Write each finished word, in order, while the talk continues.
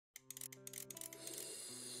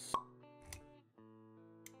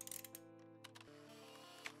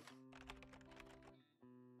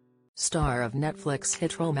star of Netflix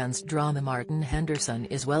hit romance drama Martin Henderson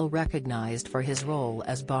is well recognized for his role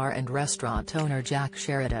as bar and restaurant owner Jack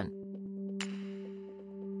Sheridan.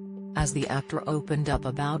 As the actor opened up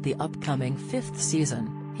about the upcoming 5th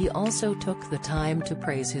season, he also took the time to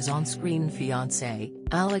praise his on-screen fiancée,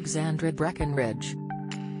 Alexandra Breckenridge.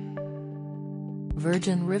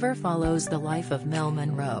 Virgin River follows the life of Mel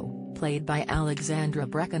Monroe, played by Alexandra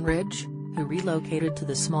Breckenridge, who relocated to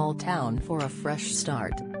the small town for a fresh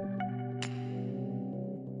start.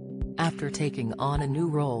 After taking on a new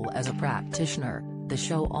role as a practitioner, the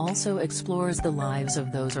show also explores the lives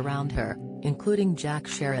of those around her, including Jack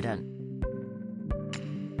Sheridan.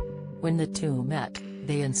 When the two met,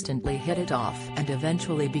 they instantly hit it off and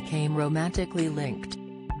eventually became romantically linked.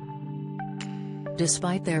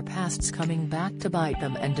 Despite their pasts coming back to bite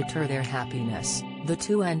them and deter their happiness, the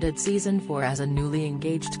two ended season 4 as a newly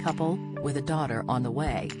engaged couple, with a daughter on the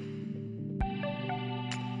way.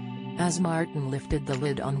 As Martin lifted the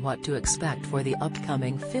lid on what to expect for the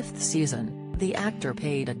upcoming 5th season, the actor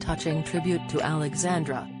paid a touching tribute to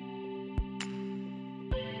Alexandra.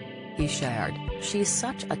 He shared, "She's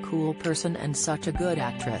such a cool person and such a good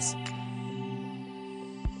actress.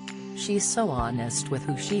 She's so honest with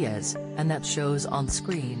who she is, and that shows on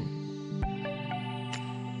screen.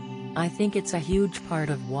 I think it's a huge part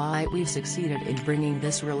of why we've succeeded in bringing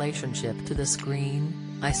this relationship to the screen.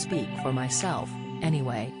 I speak for myself,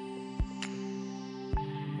 anyway.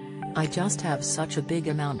 I just have such a big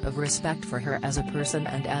amount of respect for her as a person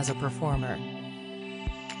and as a performer."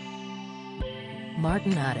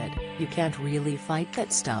 Martin added, "You can't really fight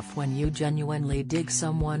that stuff when you genuinely dig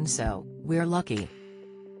someone, so we're lucky.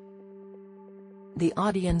 The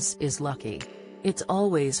audience is lucky. It's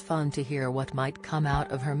always fun to hear what might come out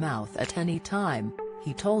of her mouth at any time,"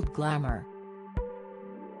 he told Glamour.com.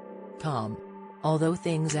 Although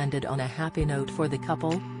things ended on a happy note for the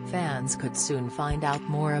couple, fans could soon find out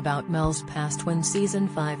more about Mel's past when Season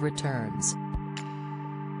 5 returns.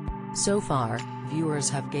 So far, viewers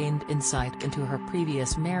have gained insight into her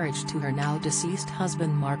previous marriage to her now-deceased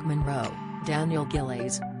husband Mark Monroe, Daniel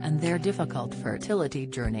Gillies, and their difficult fertility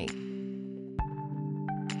journey.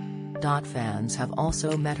 Fans have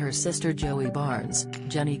also met her sister Joey Barnes,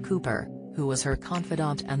 Jenny Cooper, who was her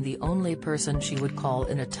confidant and the only person she would call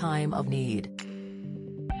in a time of need.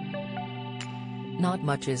 Not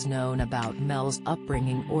much is known about Mel's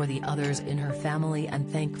upbringing or the others in her family, and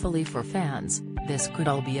thankfully for fans, this could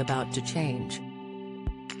all be about to change.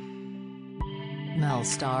 Mel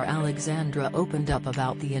star Alexandra opened up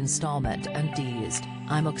about the installment and teased,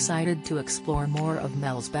 "I'm excited to explore more of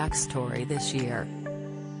Mel's backstory this year.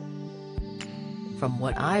 From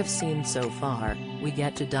what I've seen so far, we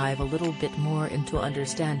get to dive a little bit more into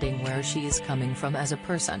understanding where she's coming from as a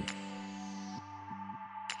person,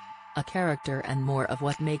 a character, and more of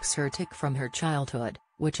what makes her tick from her childhood,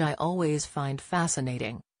 which I always find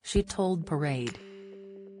fascinating," she told Parade.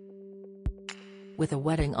 With a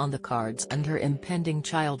wedding on the cards and her impending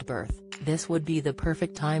childbirth, this would be the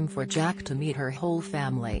perfect time for Jack to meet her whole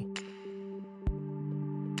family.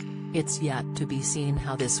 It's yet to be seen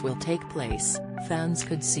how this will take place. Fans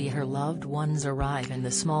could see her loved ones arrive in the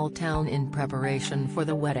small town in preparation for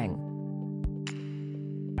the wedding.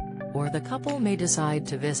 Or the couple may decide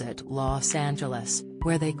to visit Los Angeles,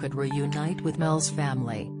 where they could reunite with Mel's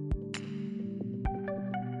family.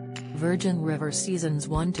 Virgin River Seasons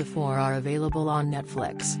 1 to 4 are available on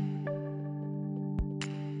Netflix.